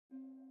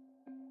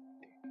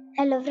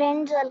Hello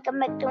friends, welcome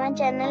back to my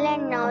channel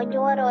and now you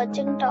are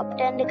watching top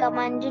 10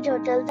 recommended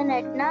hotels in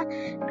Etna.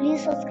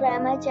 Please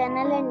subscribe my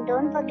channel and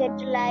don't forget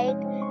to like,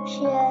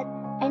 share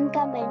and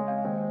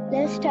comment.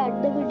 Let's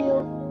start the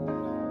video.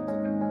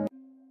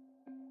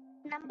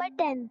 Number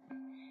 10.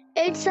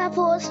 It's a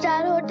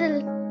 4-star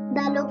hotel.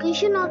 The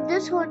location of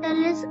this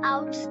hotel is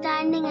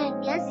outstanding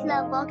and guests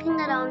love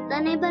walking around the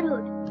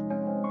neighborhood.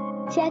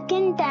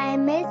 Check-in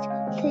time is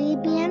 3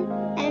 p.m.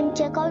 and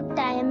check-out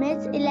time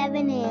is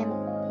 11 a.m.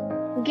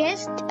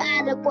 Guests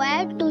are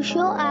required to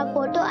show a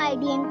photo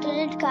ID and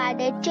credit card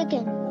at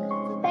check-in.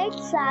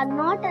 Pets are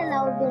not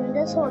allowed in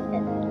this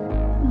hotel.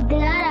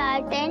 There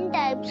are 10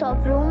 types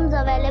of rooms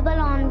available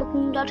on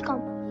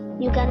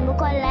booking.com. You can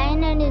book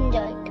online and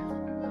enjoy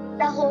it.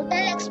 The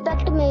hotel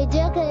expects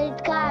major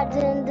credit cards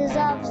and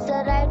reserves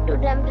the right to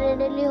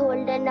temporarily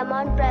hold an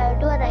amount prior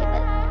to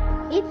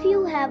arrival. If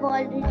you have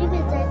already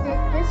visited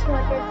this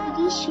hotel,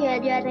 please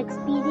share your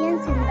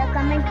experience in the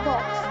comment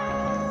box.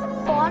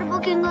 For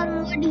booking or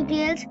more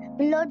details,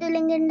 below the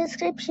link in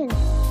description.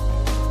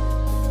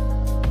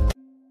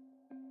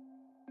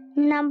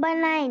 Number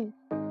 9.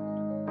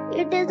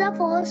 It is a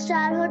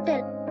 4-star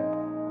hotel.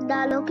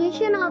 The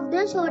location of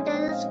this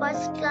hotel is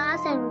first class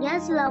and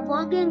guests love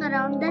walking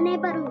around the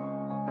neighborhood.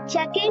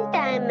 Check-in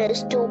time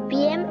is 2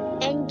 p.m.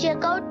 and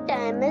check-out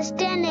time is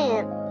 10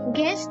 a.m.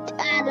 Guests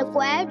are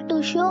required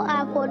to show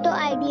a photo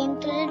ID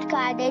and credit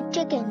card at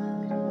check-in.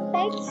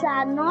 Pets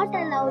are not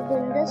allowed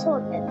in this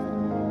hotel.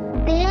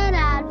 There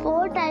are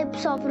 4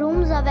 types of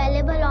rooms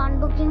available on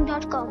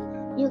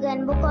booking.com. You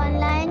can book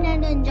online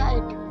and enjoy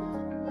it.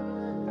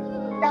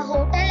 The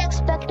hotel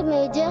expects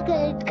major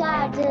credit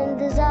cards and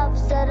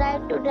reserves the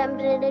right to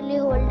temporarily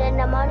hold an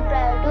amount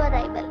prior to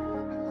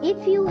arrival.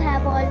 If you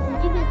have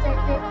already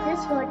visited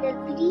this hotel,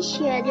 please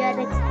share your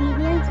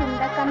experience in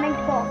the comment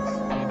box.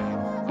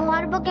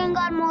 For booking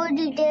or more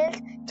details,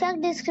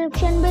 check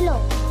description below.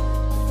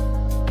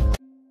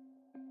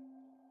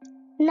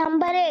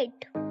 Number 8.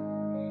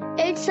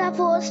 It's a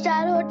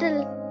 4-star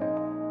hotel.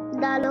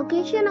 The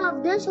location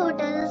of this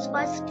hotel is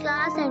first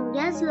class and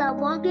guests love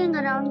walking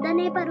around the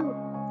neighborhood.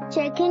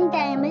 Check-in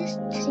time is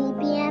 3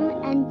 p.m.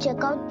 and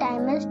check-out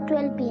time is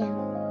 12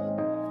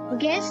 p.m.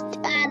 Guests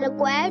are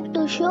required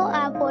to show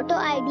a photo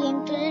ID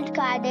and credit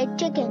card at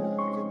check-in.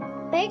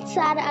 Pets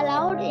are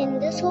allowed in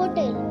this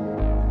hotel.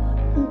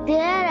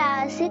 There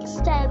are 6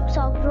 types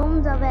of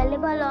rooms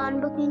available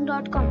on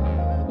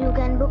booking.com. You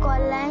can book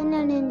online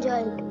and enjoy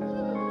it.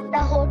 The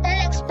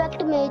hotel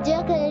expects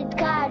major credit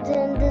cards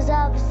and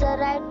reserves the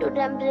right to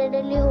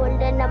temporarily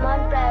hold an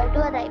amount prior to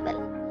arrival.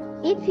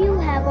 If you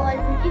have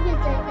already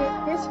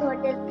visited this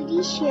hotel,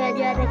 please share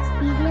your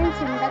experience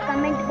in the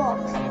comment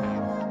box.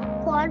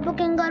 For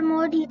booking or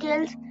more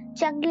details,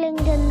 check the link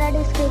in the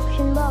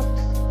description box.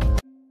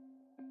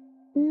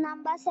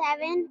 Number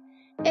 7.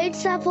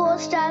 It's a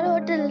 4-star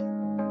hotel.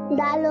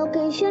 The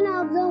location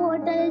of the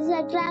hotel is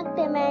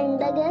attractive and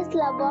the guests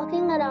love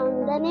walking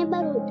around the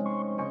neighborhood.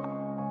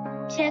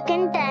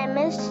 Check-in time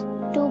is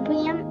 2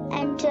 p.m.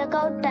 and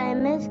check-out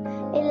time is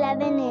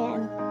 11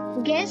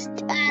 a.m.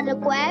 Guests are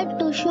required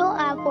to show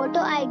a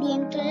photo ID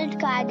and credit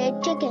card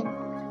at check-in.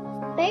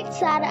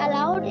 Pets are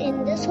allowed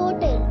in this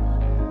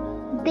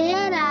hotel.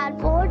 There are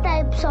 4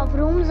 types of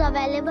rooms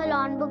available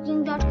on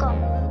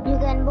booking.com. You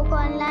can book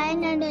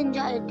online and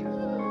enjoy it.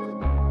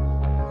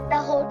 The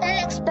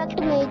hotel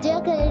expects major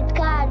credit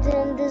cards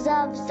and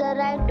reserves the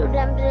right to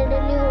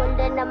temporarily hold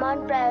an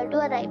amount prior to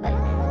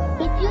arrival.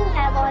 If you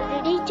have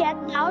already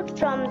checked out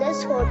from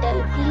this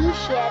hotel, please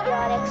share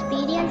your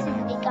experience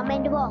in the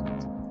comment box.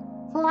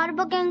 For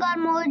booking or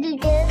more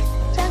details,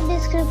 check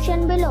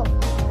description below.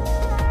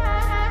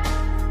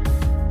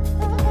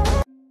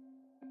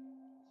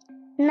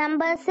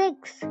 Number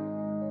 6.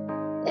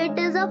 It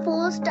is a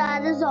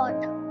 4-star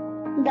resort.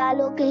 The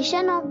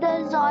location of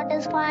the resort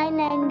is fine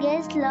and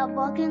guests love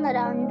walking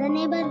around the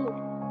neighborhood.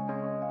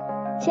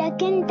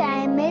 Check-in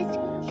time is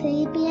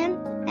 3 p.m.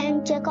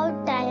 and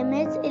check-out time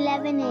is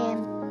 11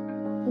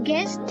 a.m.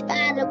 Guests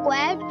are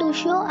required to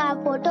show a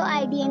photo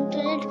ID and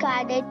credit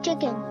card at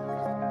check-in.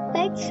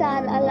 Pets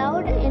are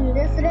allowed in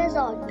this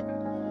resort.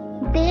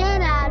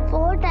 There are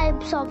 4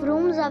 types of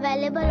rooms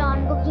available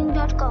on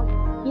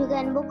booking.com. You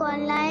can book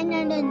online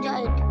and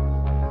enjoy it.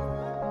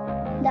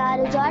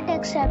 The resort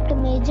accepts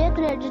major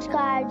credit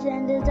cards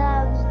and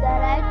reserves the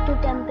right to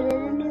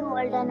temporarily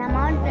hold an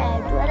amount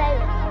prior to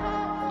arrival.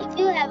 If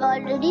you have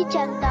already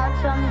checked out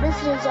from this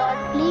resort,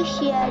 please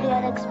share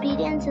your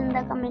experience in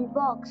the comment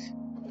box.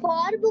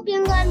 For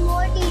booking or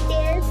more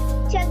details,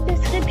 check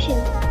description.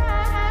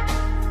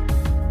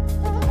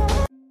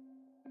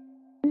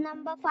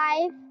 Number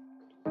 5.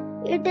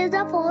 It is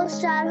a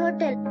 4-star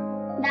hotel.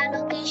 The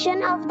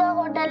location of the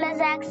hotel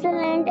is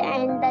excellent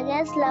and the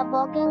guests love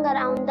walking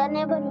around the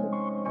neighborhood.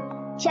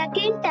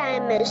 Check-in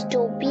time is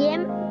 2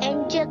 p.m.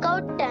 and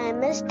check-out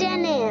time is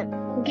 10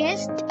 a.m.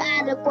 Guests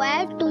are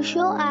required to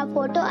show a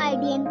photo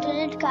ID and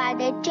credit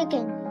card at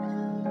check-in.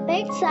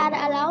 Pets are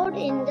allowed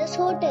in this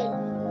hotel.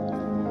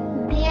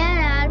 There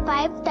are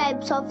 5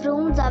 types of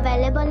rooms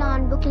available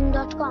on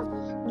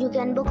booking.com. You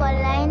can book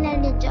online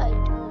and enjoy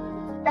it.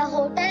 The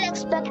hotel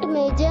accepts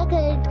major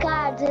credit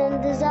cards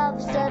and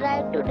reserves the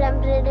right to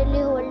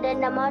temporarily hold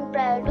an amount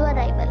prior to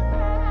arrival.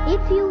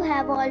 If you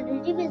have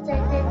already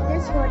visited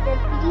this hotel,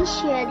 please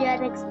share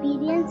your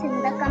experience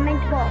in the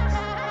comment box.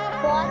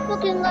 For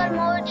booking or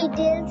more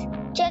details,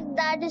 check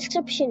the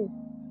description.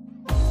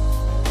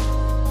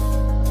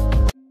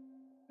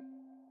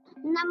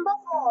 Number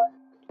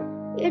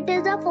 4. It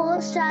is a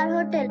 4-star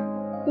hotel.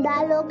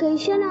 The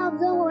location of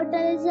the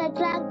hotel is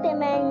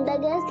attractive and the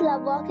guests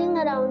love walking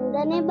around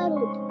the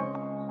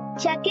neighborhood.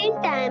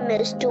 Check-in time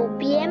is 2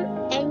 p.m.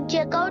 and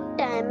check-out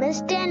time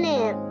is 10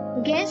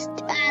 a.m.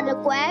 Guests are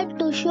required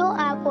to show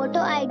a photo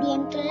ID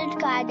and credit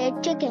card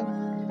at check-in.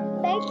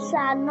 Pets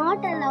are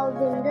not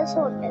allowed in this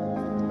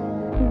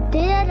hotel.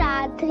 There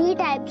are 3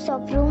 types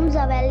of rooms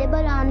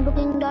available on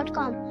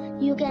booking.com.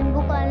 You can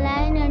book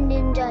online and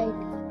enjoy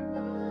it.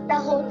 The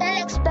hotel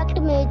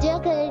accepts major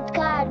credit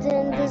cards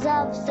and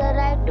reserves the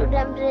right to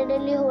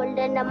temporarily hold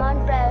an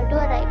amount prior to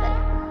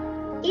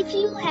arrival. If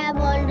you have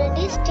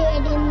already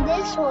stayed in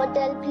this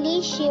hotel,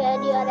 please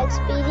share your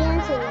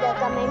experience in the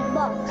comment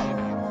box.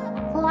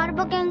 For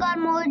booking or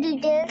more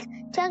details,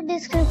 check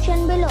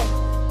description below.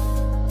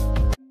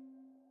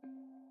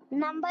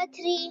 Number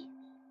 3.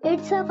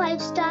 It's a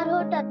 5-star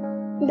hotel.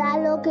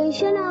 The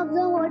location of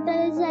the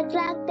hotel is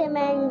attractive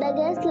and the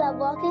guests love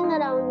walking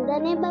around the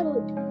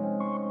neighborhood.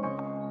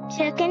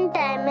 Check-in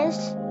time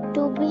is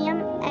 2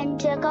 p.m. and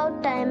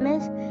check-out time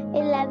is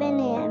 11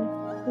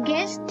 a.m.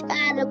 Guests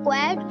are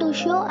required to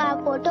show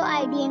a photo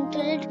ID and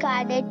credit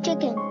card at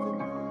check-in.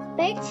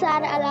 Pets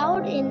are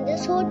allowed in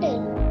this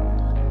hotel.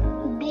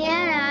 There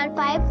are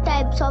 5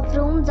 types of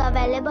rooms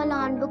available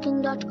on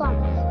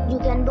booking.com. You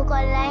can book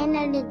online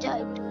and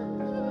enjoy it.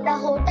 The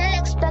hotel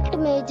accepts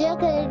major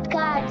credit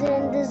cards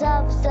and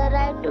reserves the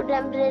right to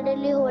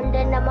temporarily hold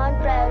an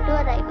amount prior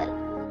to arrival.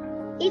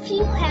 If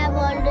you have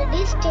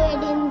already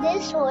stayed in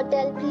this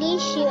hotel,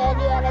 please share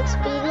your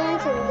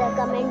experience in the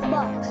comment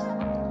box.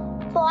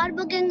 For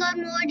booking or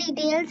more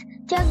details,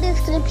 check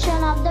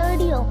description of the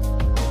video.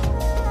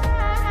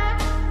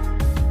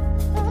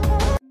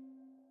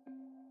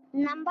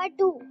 Number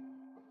 2.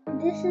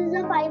 This is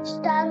a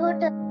 5-star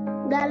hotel.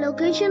 The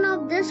location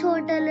of this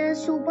hotel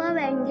is superb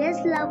and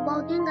guests love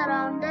walking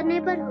around the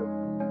neighborhood.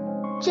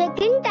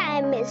 Check-in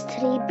time is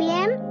 3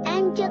 p.m.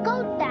 and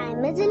check-out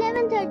time is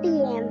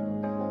 11:30 a.m.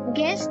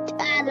 Guests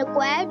are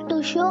required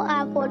to show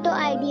a photo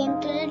ID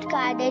and credit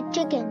card at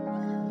check-in.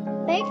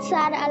 Pets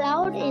are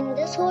allowed in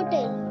this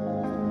hotel.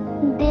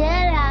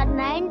 There are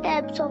 9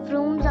 types of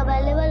rooms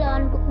available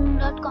on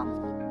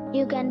booking.com.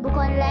 You can book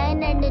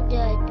online and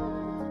enjoy it.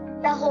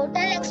 The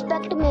hotel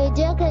accepts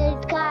major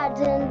credit cards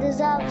and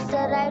reserves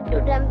the right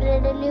to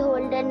temporarily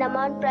hold an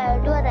amount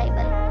prior to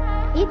arrival.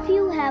 If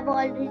you have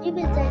already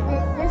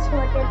visited this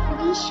hotel,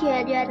 please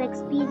share your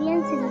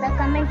experience in the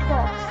comment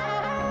box.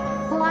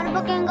 For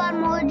booking or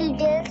more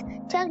details,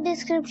 check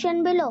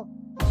description below.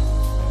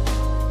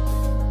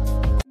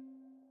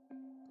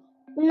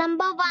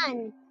 Number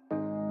 1.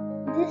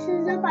 This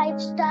is a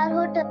 5-star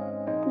hotel.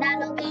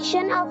 The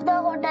location of the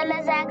hotel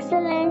is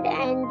excellent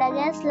and the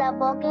guests love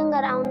walking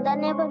around the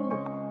neighborhood.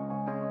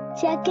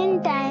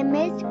 Check-in time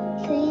is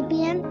 3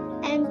 p.m.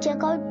 and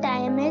check-out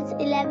time is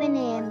 11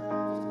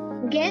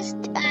 a.m.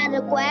 Guests are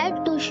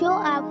required to show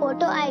a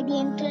photo ID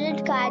and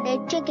credit card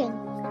at check-in.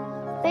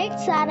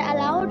 Pets are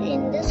allowed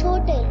in this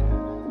hotel.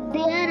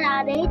 There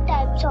are 8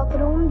 types of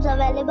rooms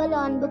available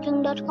on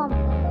booking.com.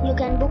 You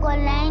can book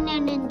online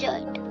and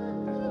enjoy it.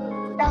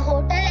 The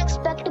hotel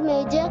accepts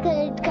major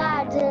credit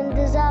cards and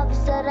reserves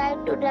the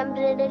right to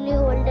temporarily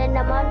hold an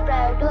amount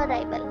prior to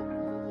arrival.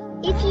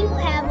 If you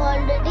have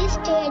already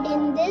stayed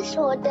in this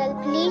hotel,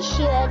 please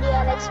share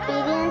your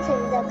experience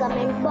in the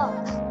comment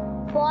box.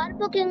 For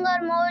booking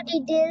or more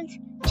details,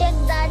 check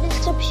the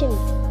description.